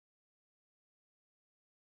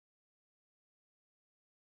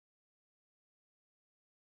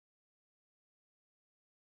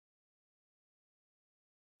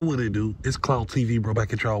What it do? It's Cloud TV, bro.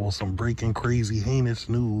 Back at y'all with some breaking, crazy, heinous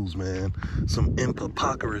news, man. Some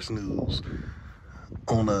impopocorous news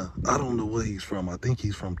on I don't know where he's from. I think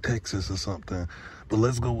he's from Texas or something. But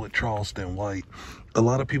let's go with Charleston White. A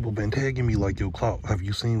lot of people been tagging me like, yo, Cloud, have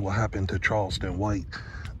you seen what happened to Charleston White?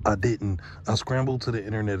 I didn't. I scrambled to the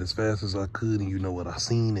internet as fast as I could, and you know what? I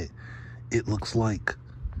seen it. It looks like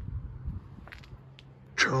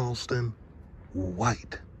Charleston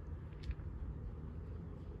White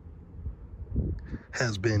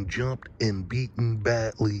has been jumped and beaten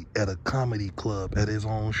badly at a comedy club at his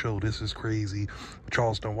own show. This is crazy.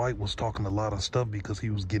 Charleston White was talking a lot of stuff because he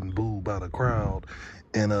was getting booed by the crowd.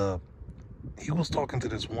 And he was talking to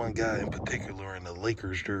this one guy in particular in the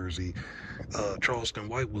Lakers jersey. Charleston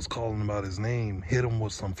White was calling him out his name, hit him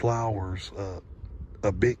with some flowers,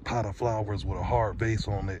 a big pot of flowers with a hard vase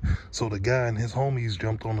on it. So the guy and his homies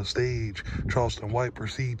jumped on the stage. Charleston White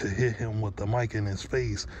proceeded to hit him with the mic in his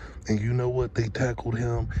face. And you know what? They tackled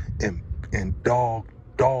him and dog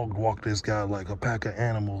walked this guy like a pack of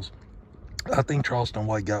animals. I think Charleston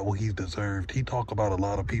White got what he deserved. He talked about a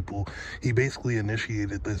lot of people. He basically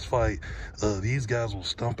initiated this fight. These guys were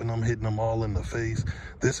stumping him, hitting them all in the face.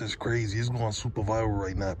 This is crazy. It's going super viral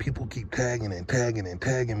right now. People keep tagging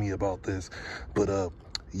me about this. But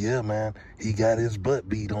yeah, man, he got his butt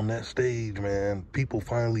beat on that stage, man. People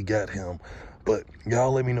finally got him. But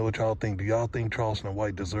y'all let me know what y'all think. Do y'all think Charleston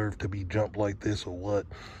White deserved to be jumped like this or what?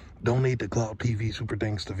 Donate to Cloud TV. Super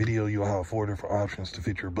thanks to video. You'll have 4 different options to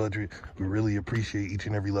fit your budget. We really appreciate each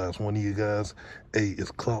and every last one of you guys. Hey,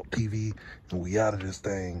 it's Cloud TV, and we out of this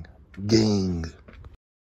thing. Gang.